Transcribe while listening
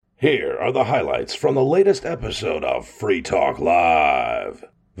Here are the highlights from the latest episode of Free Talk Live.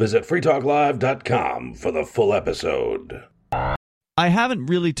 Visit freetalklive.com for the full episode. I haven't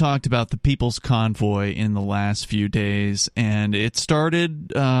really talked about the People's Convoy in the last few days, and it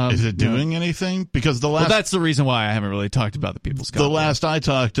started... Is it doing anything? Because Well, that's the reason why I haven't really talked about the People's Convoy. The last I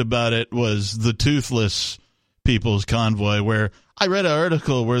talked about it was the Toothless People's Convoy, where I read an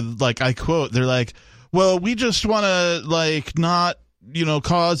article where, like, I quote, they're like, well, we just want to, like, not...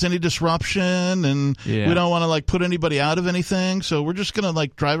 cause any disruption, and we don't want to, like, put anybody out of anything, so we're just going to,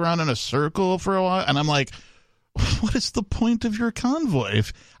 like, drive around in a circle for a while. And I'm like, what is the point of your convoy?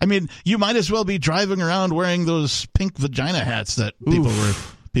 You might as well be driving around wearing those pink vagina hats that people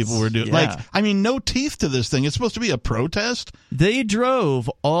were doing. Yeah. No teeth to this thing. It's supposed to be a protest. They drove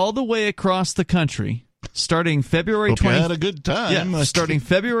all the way across the country. Starting February 20th. I had a good time. Yeah, starting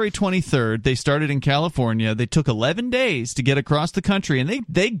February 23rd, they started in California. They took 11 days to get across the country, and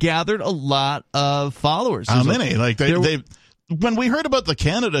they gathered a lot of followers. How many? When we heard about the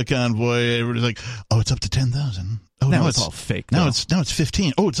Canada convoy, it was like, oh, it's up to 10,000. Oh, now it's all fake. Now it's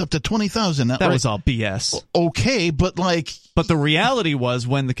 15. Oh, it's up to 20,000. That was all BS. Okay, but the reality was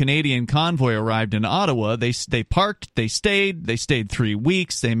when the Canadian convoy arrived in Ottawa, they parked, they stayed 3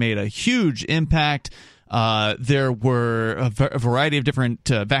 weeks, they made a huge impact. There were a variety of different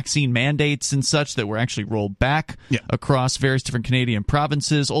vaccine mandates and such that were actually rolled back across various different Canadian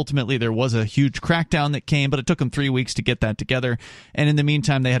provinces. Ultimately, there was a huge crackdown that came, but it took them 3 weeks to get that together. And in the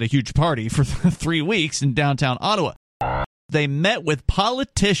meantime, they had a huge party for 3 weeks in downtown Ottawa. They met with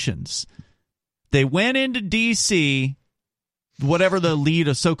politicians. They went into D.C., whatever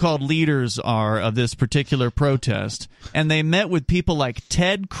the so-called leaders are of this particular protest, and they met with people like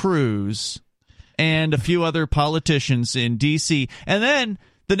Ted Cruz and a few other politicians in D.C. And then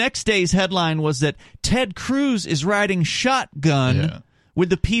the next day's headline was that Ted Cruz is riding shotgun with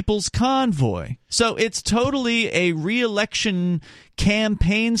the People's Convoy. So it's totally a re-election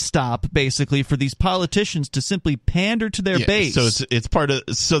campaign stop, basically, for these politicians to simply pander to their base. So it's part of...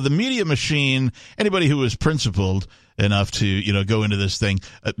 So the media machine, anybody who was principled enough to go into this thing,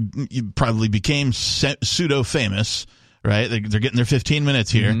 probably became pseudo-famous, right? They're getting their 15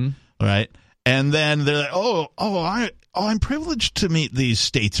 minutes here, right? And then they're like, I'm privileged to meet these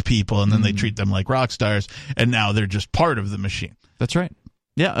statespeople, and then they treat them like rock stars, and now they're just part of the machine. That's right.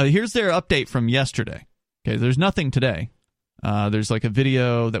 Yeah, here's their update from yesterday. Okay, there's nothing today. There's like a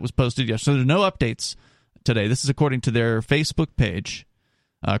video that was posted yesterday. So there's no updates today. This is according to their Facebook page.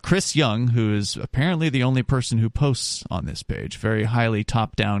 Chris Young, who is apparently the only person who posts on this page, very highly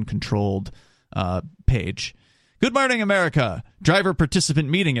top-down controlled page. Good morning, America. Driver participant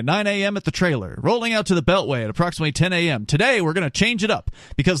meeting at 9 a.m. at the trailer. Rolling out to the Beltway at approximately 10 a.m. Today, we're going to change it up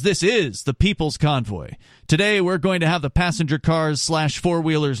because this is the People's Convoy. Today, we're going to have the passenger cars /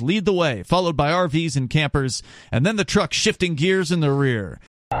 four-wheelers lead the way, followed by RVs and campers, and then the trucks shifting gears in the rear.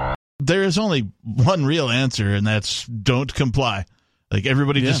 There is only one real answer, and that's don't comply. Like,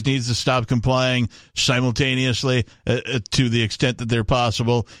 everybody just needs to stop complying simultaneously to the extent that they're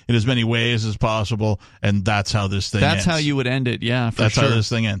possible in as many ways as possible, and that's how this thing ends. That's how you would end it, yeah, for sure. That's how this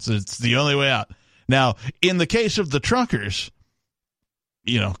thing ends. It's the only way out. Now, in the case of the truckers,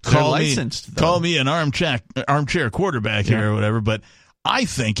 call me an armchair quarterback here or whatever, but I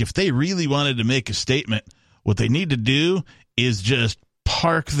think if they really wanted to make a statement, what they need to do is just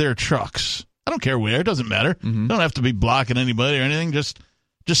park their trucks. I don't care where. It doesn't matter. Don't have to be blocking anybody or anything. Just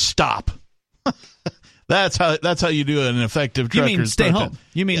stop. That's how you do an effective truckers. You mean stay home.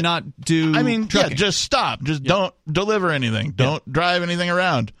 You mean not do trucking. Just stop. Just don't deliver anything. Don't drive anything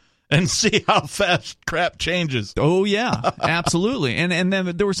around. And see how fast crap changes. Oh, yeah, absolutely. And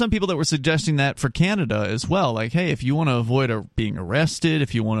then there were some people that were suggesting that for Canada as well. Like, hey, if you want to avoid being arrested,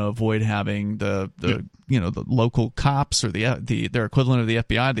 if you want to avoid having the local cops or their equivalent of the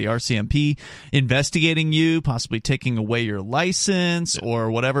FBI, the RCMP, investigating you, possibly taking away your license or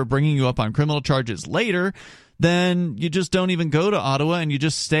whatever, bringing you up on criminal charges later, then you just don't even go to Ottawa and you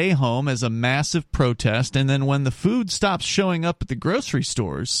just stay home as a massive protest. And then when the food stops showing up at the grocery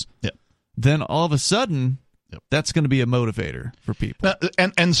stores, then all of a sudden, that's going to be a motivator for people.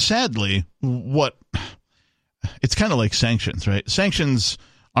 And sadly, it's kind of like sanctions, right? Sanctions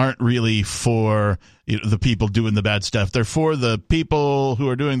aren't really for the people doing the bad stuff. They're for the people who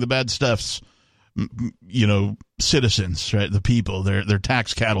are doing the bad stuff's citizens, right? The people, they're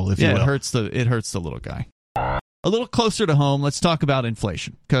tax cattle, if you will. It hurts the little guy. A little closer to home, let's talk about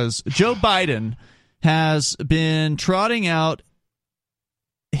inflation, because Joe Biden has been trotting out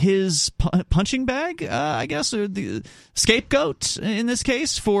his punching bag, I guess, or the scapegoat in this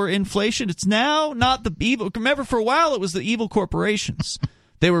case for inflation. It's now not the evil. Remember, for a while it was the evil corporations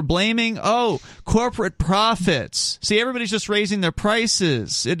They were blaming, corporate profits. See, everybody's just raising their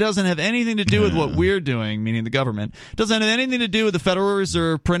prices. It doesn't have anything to do with what we're doing, meaning the government. It doesn't have anything to do with the Federal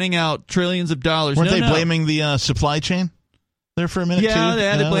Reserve printing out trillions of dollars. Weren't they blaming the supply chain there for a minute, too?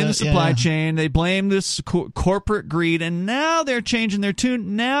 Yeah, they blame the supply chain. They blame this corporate greed, and now they're changing their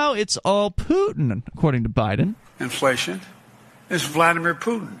tune. Now it's all Putin, according to Biden. Inflation is Vladimir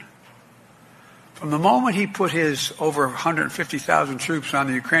Putin. From the moment he put his over 150,000 troops on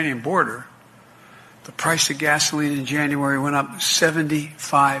the Ukrainian border, the price of gasoline in January went up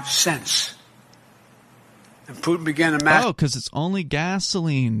 75 cents. And Putin began to match. Oh, because it's only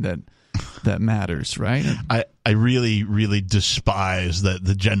gasoline that matters, right? I really, really despise that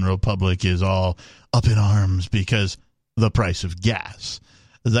the general public is all up in arms because the price of gas.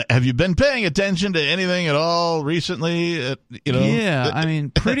 Have you been paying attention to anything at all recently? Yeah, I mean,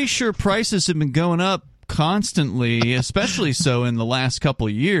 pretty sure prices have been going up constantly, especially so in the last couple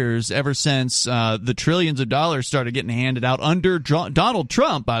of years, ever since the trillions of dollars started getting handed out under Donald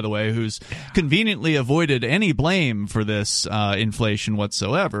Trump, by the way, who's conveniently avoided any blame for this inflation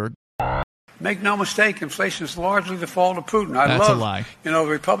whatsoever. Make no mistake, inflation is largely the fault of Putin. That's a lie. The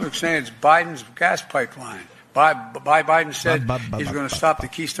Republicans saying it's Biden's gas pipeline. Biden said he's going to stop the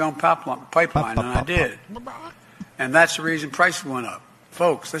Keystone pipeline, and I did. And that's the reason prices went up.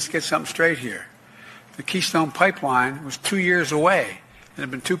 Folks, let's get something straight here. The Keystone pipeline was 2 years away and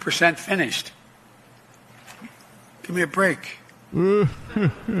had been 2% finished. Give me a break. Give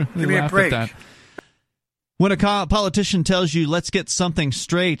me a break. When a politician tells you, let's get something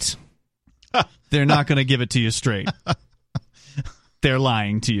straight, they're not going to give it to you straight. They're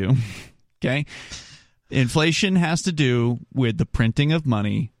lying to you. Okay? Inflation has to do with the printing of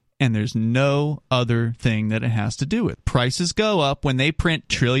money, and there's no other thing that it has to do with. Prices go up when they print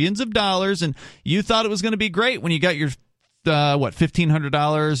trillions of dollars, and you thought it was going to be great when you got your,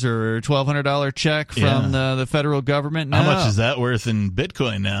 $1,500 or $1,200 check from the federal government. No. How much is that worth in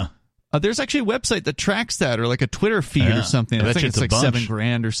Bitcoin now? There's actually a website that tracks that, or like a Twitter feed or something. I think it's like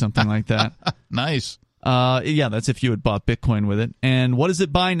 $7,000 or something like that. Nice. Yeah, that's if you had bought Bitcoin with it. And what does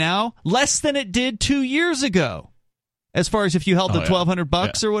it buy now? Less than it did 2 years ago. As far as if you held the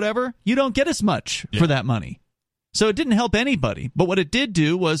 $1,200 or whatever, you don't get as much for that money. So it didn't help anybody. But what it did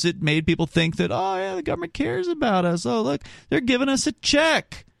do was it made people think that, the government cares about us. Oh, look, they're giving us a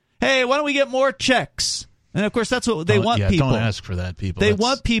check. Hey, why don't we get more checks? And, of course, that's what they want people. Don't ask for that, people. They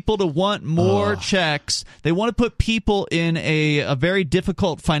want people to want more checks. They want to put people in a very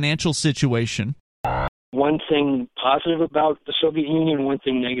difficult financial situation. One thing positive about the Soviet Union and one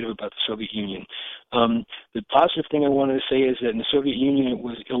thing negative about the Soviet Union. The positive thing I wanted to say is that in the Soviet Union it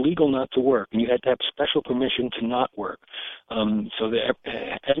was illegal not to work, and you had to have special permission to not work. So that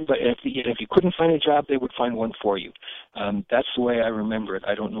everybody, if you couldn't find a job, they would find one for you. That's the way I remember it.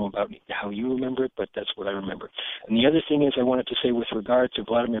 I don't know about how you remember it, but that's what I remember. And the other thing is I wanted to say with regard to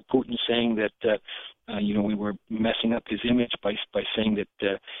Vladimir Putin saying that we were messing up his image by saying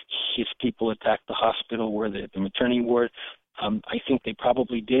that his people attacked the hospital where the maternity ward. I think they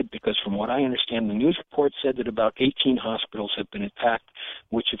probably did because from what I understand, the news report said that about 18 hospitals have been attacked,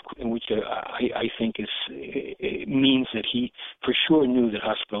 which I think means that he for sure knew that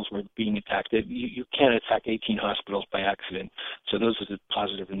hospitals were being attacked. You can't attack 18 hospitals by accident. So those are the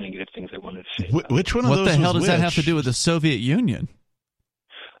positive and negative things I wanted to say. Which one of those? What the hell does that have to do with the Soviet Union?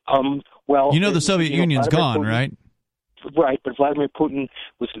 Well, the Soviet Union's gone, right? Right, but Vladimir Putin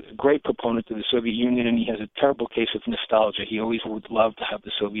was a great proponent of the Soviet Union, and he has a terrible case of nostalgia. He always would love to have the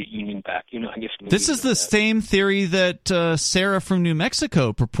Soviet Union back. I guess this is the same theory that Sarah from New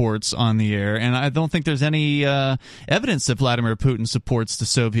Mexico purports on the air, and I don't think there's any evidence that Vladimir Putin supports the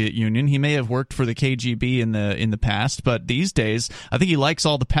Soviet Union. He may have worked for the KGB in the past, but these days, I think he likes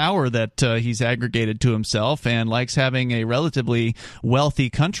all the power that he's aggregated to himself, and likes having a relatively wealthy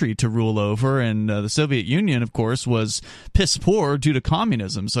country to rule over. And the Soviet Union, of course, was piss poor due to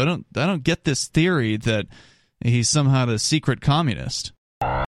communism. So I don't get this theory that he's somehow the secret communist.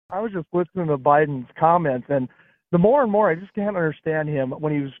 I was just listening to Biden's comments, and the more and more I just can't understand him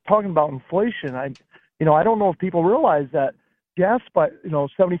when he was talking about inflation. I don't know if people realize that gas,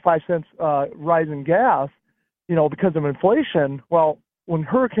 75 cents rise in gas, because of inflation. Well, when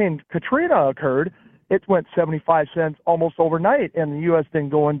Hurricane Katrina occurred, it went 75 cents almost overnight, and the U.S.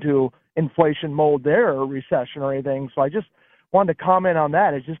 didn't go into inflation mode there or recession or anything. So I just wanted to comment on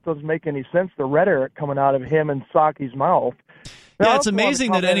that. It just doesn't make any sense, the rhetoric coming out of him and Psaki's mouth. Yeah, it's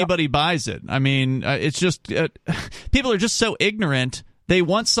amazing that anybody buys it. I mean, it's just people are just so ignorant. They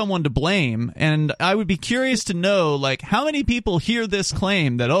want someone to blame, and I would be curious to know, how many people hear this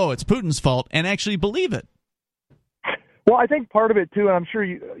claim that, it's Putin's fault and actually believe it? Well, I think part of it, too, and I'm sure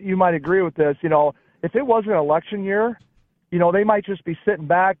you might agree with this, if it wasn't an election year, they might just be sitting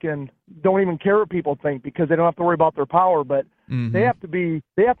back and don't even care what people think because they don't have to worry about their power. But they have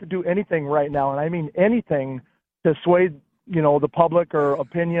to do anything right now, and I mean anything to sway, the public or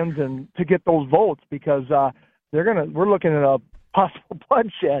opinions and to get those votes because we're looking at a possible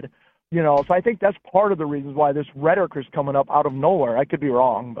bloodshed. So I think that's part of the reasons why this rhetoric is coming up out of nowhere. I could be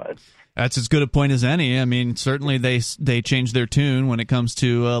wrong, but that's as good a point as any. I mean, certainly they change their tune when it comes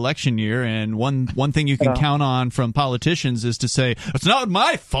to election year, and one thing you can count on from politicians is to say, it's not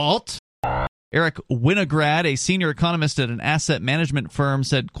my fault. Eric Winograd, a senior economist at an asset management firm,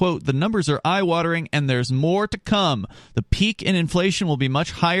 said, quote, the numbers are eye-watering and there's more to come. The peak in inflation will be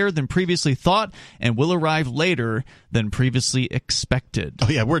much higher than previously thought and will arrive later than previously expected. Oh,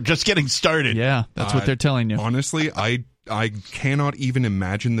 yeah, we're just getting started. Yeah, that's what they're telling you. Honestly, I cannot even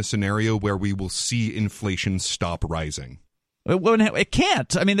imagine the scenario where we will see inflation stop rising. It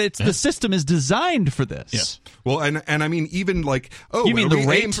can't. I mean, the system is designed for this. Yes. Well, and I mean, even like, you mean the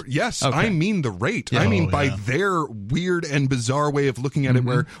rate? Yes, okay. I mean the rate. Yeah. I mean by their weird and bizarre way of looking at it,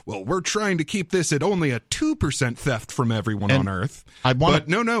 where we're trying to keep this at only a 2% theft from everyone on Earth. But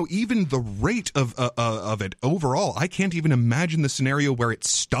no, even the rate of it overall, I can't even imagine the scenario where it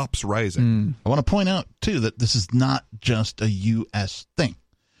stops rising. I want to point out too that this is not just a U.S. thing.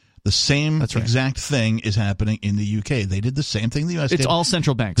 The same exact thing is happening in the UK. They did the same thing the US did. It's all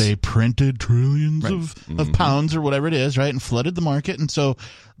central banks. They printed trillions of pounds or whatever it is, right, and flooded the market. And so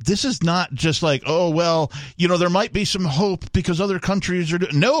this is not just like, oh, well, there might be some hope because other countries are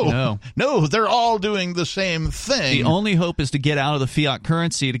doing. No, they're all doing the same thing. The only hope is to get out of the fiat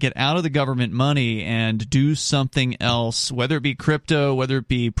currency, to get out of the government money and do something else, whether it be crypto, whether it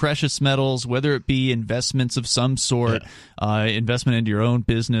be precious metals, whether it be investments of some sort, investment into your own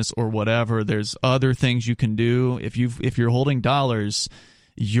business or whatever. There's other things you can do. If you're holding dollars,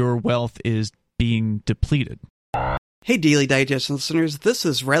 your wealth is being depleted. Hey, Daily Digest listeners, this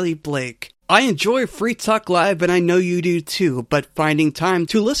is Riley Blake. I enjoy Free Talk Live, and I know you do too, but finding time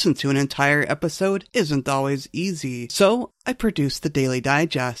to listen to an entire episode isn't always easy. So, I produce the Daily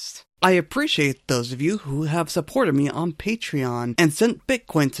Digest. I appreciate those of you who have supported me on Patreon and sent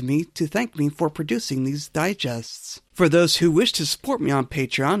Bitcoin to me to thank me for producing these digests. For those who wish to support me on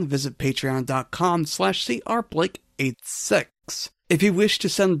Patreon, visit patreon.com/crblake86. If you wish to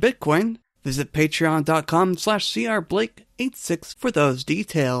send Bitcoin, visit patreon.com/crblake86 for those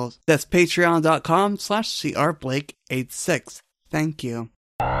details. That's patreon.com/crblake86. Thank you.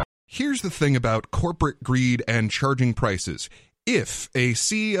 Here's the thing about corporate greed and charging prices. If a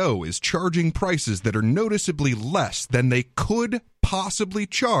CEO is charging prices that are noticeably less than they could possibly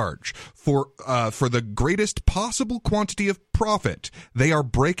charge for the greatest possible quantity of profit, they are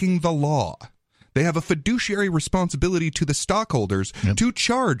breaking the law. They have a fiduciary responsibility to the stockholders to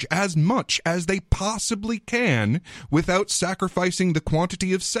charge as much as they possibly can without sacrificing the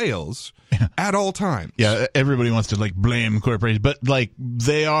quantity of sales at all times. Yeah, everybody wants to blame corporations, but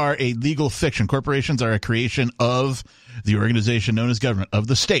they are a legal fiction. Corporations are a creation of the organization known as government, of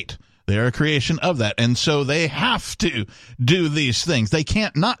the state. They are a creation of that, and so they have to do these things. They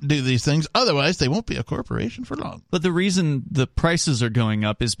can't not do these things, otherwise they won't be a corporation for long. But the reason the prices are going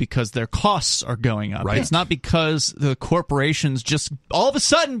up is because their costs are going up. Right. It's not because the corporations just all of a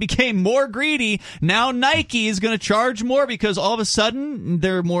sudden became more greedy. Now Nike is going to charge more because all of a sudden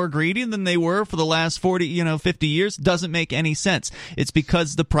they're more greedy than they were for the last 50 years. Doesn't make any sense. It's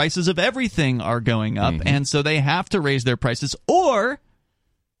because the prices of everything are going up, and so they have to raise their prices, or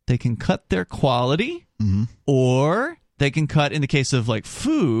they can cut their quality, or they can cut, in the case of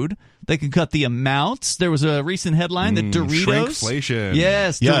food, they can cut the amounts. There was a recent headline that Doritos, shrinkflation.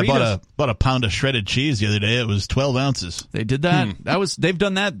 Yes, yeah, Doritos. I bought a pound of shredded cheese the other day. It was 12 ounces. They did that. They've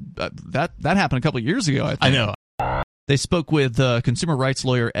done that. That happened a couple of years ago, I think. I know. They spoke with consumer rights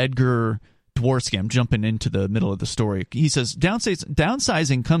lawyer Edgar Dworsky. I'm jumping into the middle of the story. He says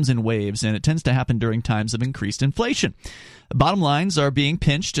downsizing comes in waves, and it tends to happen during times of increased inflation. Bottom lines are being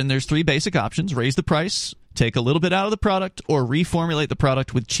pinched, and there's three basic options: raise the price, take a little bit out of the product, or reformulate the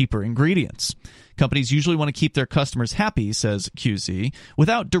product with cheaper ingredients. Companies usually want to keep their customers happy, says QZ,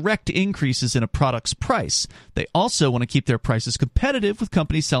 without direct increases in a product's price. They also want to keep their prices competitive with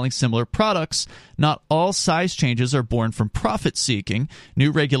companies selling similar products. Not all size changes are born from profit-seeking.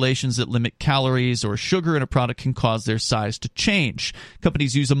 New regulations that limit calories or sugar in a product can cause their size to change.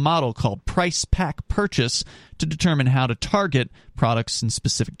 Companies use a model called price pack purchase to determine how to target products in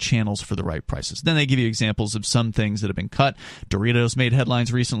specific channels for the right prices. Then they give you examples of some things that have been cut. Doritos made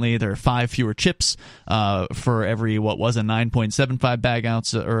headlines recently. There are 5 fewer chips for every what was a 9.75 bag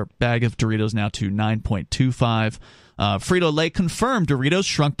of Doritos now to 9.25. Frito-Lay confirmed Doritos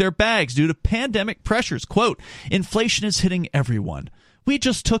shrunk their bags due to pandemic pressures. Quote, inflation is hitting everyone. We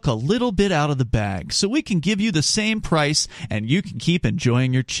just took a little bit out of the bag so we can give you the same price and you can keep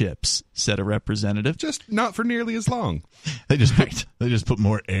enjoying your chips, said a representative. Just not for nearly as long. They just put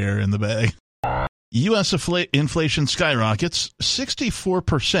more air in the bag. U.S. inflation skyrockets.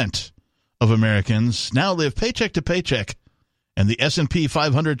 64% of Americans now live paycheck to paycheck. And the S&P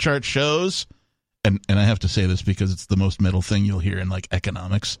 500 chart shows, and I have to say this because it's the most metal thing you'll hear in like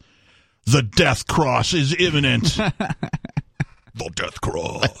economics, the death cross is imminent. The death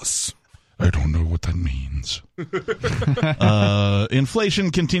cross. I don't know what that means. Inflation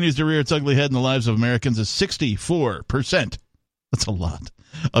continues to rear its ugly head in the lives of Americans as 64%. That's a lot.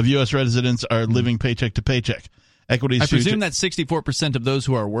 Of U.S. residents are living paycheck to paycheck. Equities. I presume that's 64% of those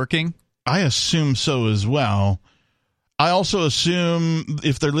who are working? I assume so as well. I also assume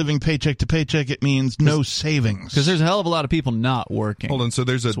if they're living paycheck to paycheck, it means no savings. Because there's a hell of a lot of people not working. Hold on. So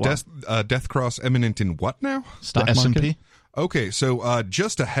there's a death cross imminent in what now? Stock the market? S&P? Okay, so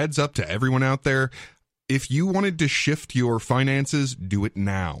just a heads up to everyone out there. If you wanted to shift your finances, do it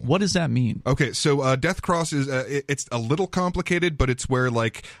now. What does that mean? Okay, so death cross is it's a little complicated, but it's where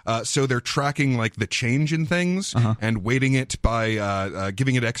like so they're tracking like the change in things and weighting it by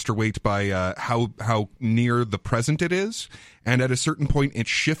giving it extra weight by how near the present it is, and at a certain point it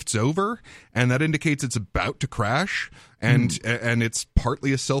shifts over, and that indicates it's about to crash. And it's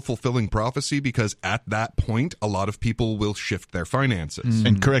partly a self-fulfilling prophecy because at that point, a lot of people will shift their finances.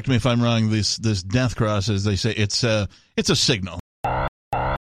 And correct me if I'm wrong, this death cross, as they say, it's a signal.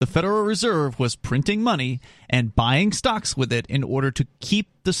 The Federal Reserve was printing money and buying stocks with it in order to keep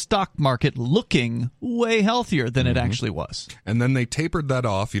the stock market looking way healthier than it actually was. And then they tapered that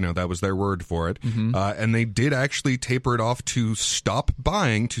off. You know, that was their word for it. And they did actually taper it off to stop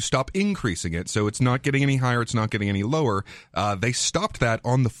buying, to stop increasing it. So it's not getting any higher. It's not getting any lower. They stopped that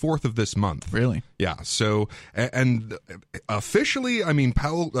on the 4th of this month. Really? Yeah. So, and officially, I mean,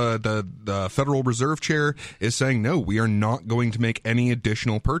 Powell, the Federal Reserve Chair is saying, no, we are not going to make any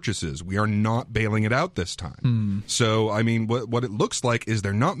additional purchases. We are not bailing it out this time. So, I mean, what it looks like is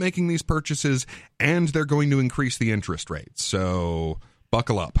they're not making these purchases and they're going to increase the interest rate. So,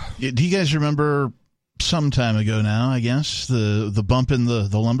 buckle up. Do you guys remember some time ago now, I guess, the bump in the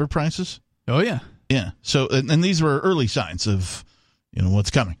lumber prices? Oh, yeah. Yeah. So, and these were early signs of, you know,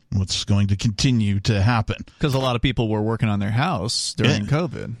 what's coming, what's going to continue to happen. Because a lot of people were working on their house during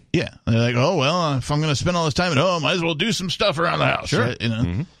COVID. Yeah. They're like, oh, well, if I'm going to spend all this time at home, might as well do some stuff around the house. Sure. Right? You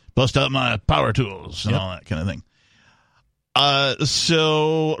know, bust out my power tools and all that kind of thing.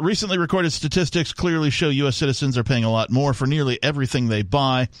 So recently recorded statistics clearly show U.S. citizens are paying a lot more for nearly everything they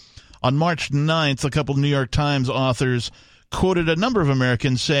buy. On March 9th, a couple of New York Times authors quoted a number of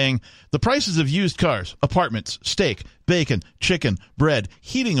Americans saying the prices of used cars, apartments, steak, bacon, chicken, bread,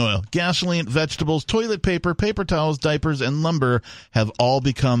 heating oil, gasoline, vegetables, toilet paper, paper towels, diapers, and lumber have all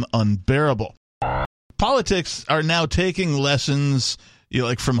become unbearable. Politics are now taking lessons, you know,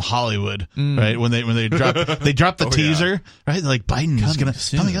 like from Hollywood, right? When they drop the teaser, right? Like Biden is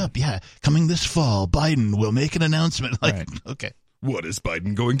coming up, coming this fall. Biden will make an announcement. Like, okay, what is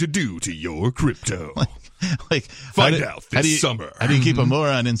Biden going to do to your crypto? like find out this summer. How do you keep a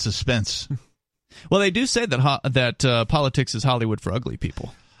moron in suspense? Well, they do say that politics is Hollywood for ugly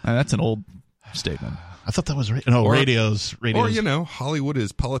people. That's an old statement. I thought that was radios. Or, you know, Hollywood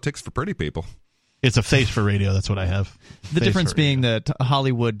is politics for pretty people. It's a face for radio. That's what I have. The difference being that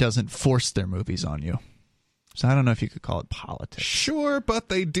Hollywood doesn't force their movies on you. So I don't know if you could call it politics. Sure, but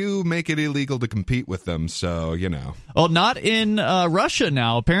they do make it illegal to compete with them, so, you know. Well, not in Russia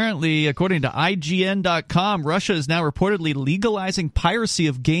now. Apparently, according to IGN.com, Russia is now reportedly legalizing piracy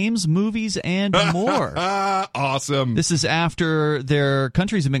of games, movies, and more. Awesome. This is after their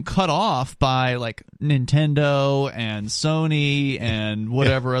countries have been cut off by, like, Nintendo and Sony and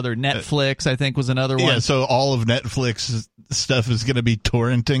whatever other Netflix, I think, was another one. Yeah, so all of Netflix stuff is going to be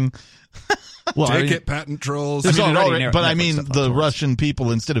torrenting. Well, take it, patent trolls. I mean, the Russian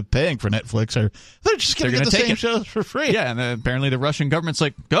people, instead of paying for Netflix, they're just going to get the same shows for free. Yeah, and apparently the Russian government's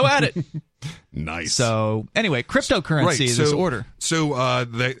like, go at it. Nice. So anyway, cryptocurrency is this order. So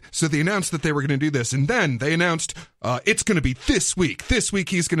they announced that they were going to do this, and then they announced it's going to be this week. This week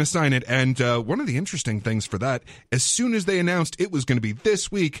he's going to sign it. And one of the interesting things for that, as soon as they announced it was going to be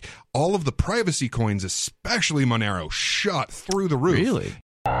this week, all of the privacy coins, especially Monero, shot through the roof. Really?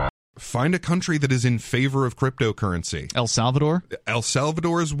 Find a country that is in favor of cryptocurrency. El Salvador? El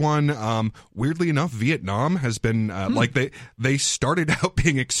Salvador is one. Weirdly enough, Vietnam has been like they started out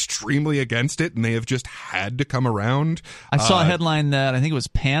being extremely against it, and they have just had to come around. I saw a headline that I think it was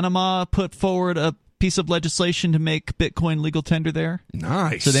Panama put forward a piece of legislation to make Bitcoin legal tender there.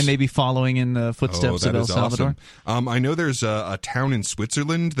 Nice. So they may be following in the footsteps of El Salvador. Awesome. I know there's a town in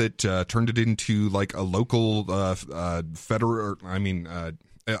Switzerland that turned it into like a local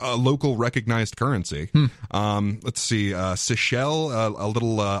a local recognized currency. Let's see, Seychelles, a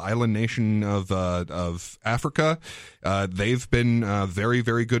little island nation of Africa. They've been very,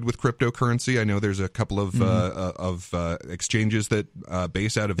 very good with cryptocurrency. I know there's a couple of exchanges that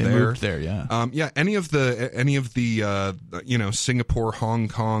base out of they there. Moved there, yeah. Any of the Singapore, Hong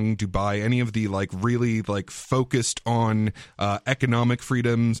Kong, Dubai, any of the like really like focused on economic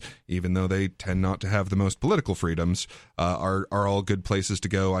freedoms, even though they tend not to have the most political freedoms, are all good places to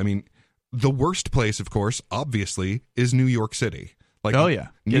go. I mean, the worst place, of course, obviously, is New York City. Like, oh yeah,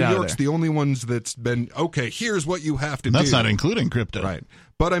 New York's the only ones that's been okay. Here's what you have to do. That's not including crypto, right?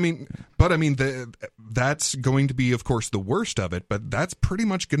 But I mean, that's going to be, of course, the worst of it. But that's pretty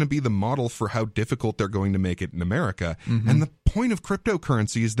much going to be the model for how difficult they're going to make it in America. Mm-hmm. And the point of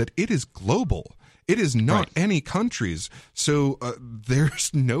cryptocurrency is that it is global. It is not any countries. So there's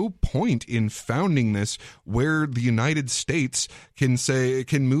no point in founding this where the United States can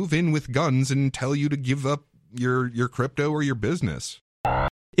move in with guns and tell you to give up your crypto or your business.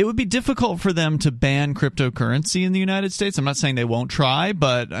 It would be difficult for them to ban cryptocurrency in the United States. I'm not saying they won't try,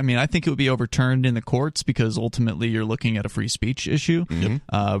 but I mean, I think it would be overturned in the courts because ultimately you're looking at a free speech issue.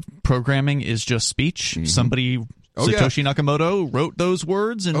 Mm-hmm. Programming is just speech. Mm-hmm. Somebody... Satoshi Nakamoto wrote those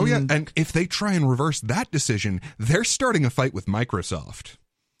words. And and if they try and reverse that decision, they're starting a fight with Microsoft,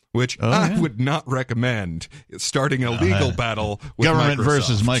 which I would not recommend. Starting a legal battle with government Microsoft.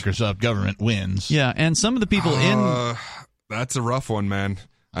 Versus Microsoft. Government wins. Yeah, and some of the people that's a rough one, man.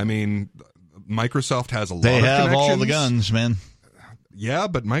 I mean, Microsoft has a lot of connections. They have all the guns, man. Yeah,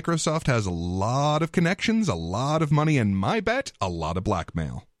 but Microsoft has a lot of connections, a lot of money, and my bet, a lot of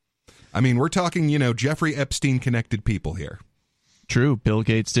blackmail. I mean, we're talking, Jeffrey Epstein-connected people here. True. Bill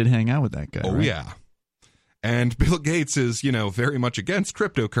Gates did hang out with that guy. Oh, right? yeah. And Bill Gates is, very much against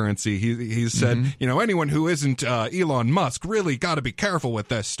cryptocurrency. He's said, anyone who isn't Elon Musk really got to be careful with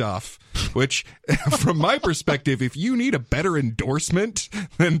this stuff. Which, from my perspective, if you need a better endorsement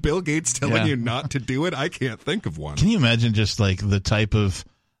than Bill Gates telling you not to do it, I can't think of one. Can you imagine just like the type of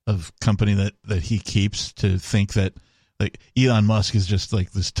company that he keeps to think that like Elon Musk is just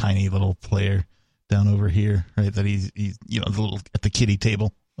like this tiny little player down over here, right? That he's the little at the kiddie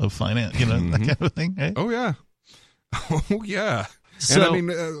table of finance, that kind of thing. Right? Oh yeah, oh yeah. So, and I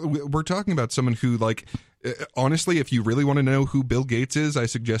mean, we're talking about someone who, like, honestly, if you really want to know who Bill Gates is, I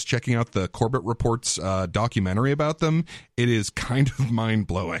suggest checking out the Corbett Report's documentary about them. It is kind of mind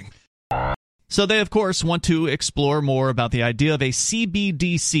blowing. So they, of course, want to explore more about the idea of a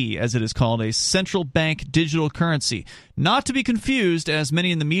CBDC, as it is called, a central bank digital currency. Not to be confused, as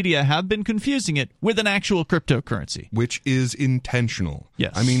many in the media have been confusing it, with an actual cryptocurrency. Which is intentional.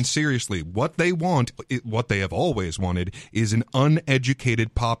 Yes. I mean, seriously, what they want, what they have always wanted, is an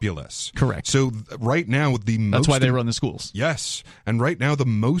uneducated populace. Correct. So right now, That's why they run the schools. Yes. And right now, the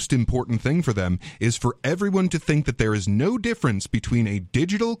most important thing for them is for everyone to think that there is no difference between a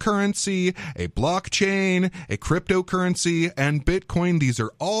digital currency, a blockchain, a cryptocurrency, and Bitcoin. These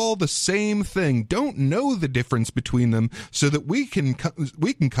are all the same thing. Don't know the difference between them so that we can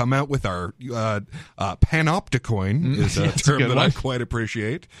come out with our panopticoin is a term that I quite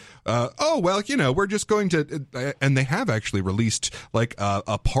appreciate. We're just going to, and they have actually released like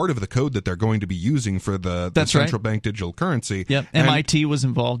a part of the code that they're going to be using for the central bank digital currency. Yep, MIT was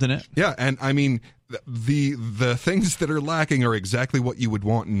involved in it. Yeah, and I mean, the things that are lacking are exactly what you would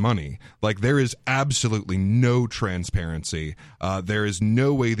want in money. Like, there is absolutely no transparency. There is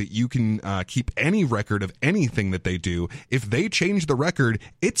no way that you can keep any record of anything that they do. If they change the record,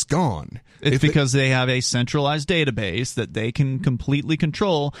 it's gone. It's because they have a centralized database that they can completely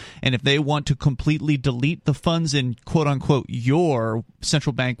control, and if they want to completely delete the funds in quote-unquote your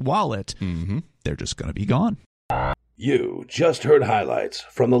central bank wallet, they're just going to be gone. You just heard highlights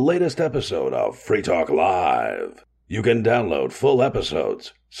from the latest episode of Free Talk Live. You can download full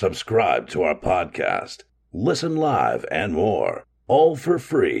episodes, subscribe to our podcast, listen live, and more, all for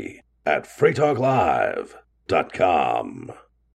free at freetalklive.com.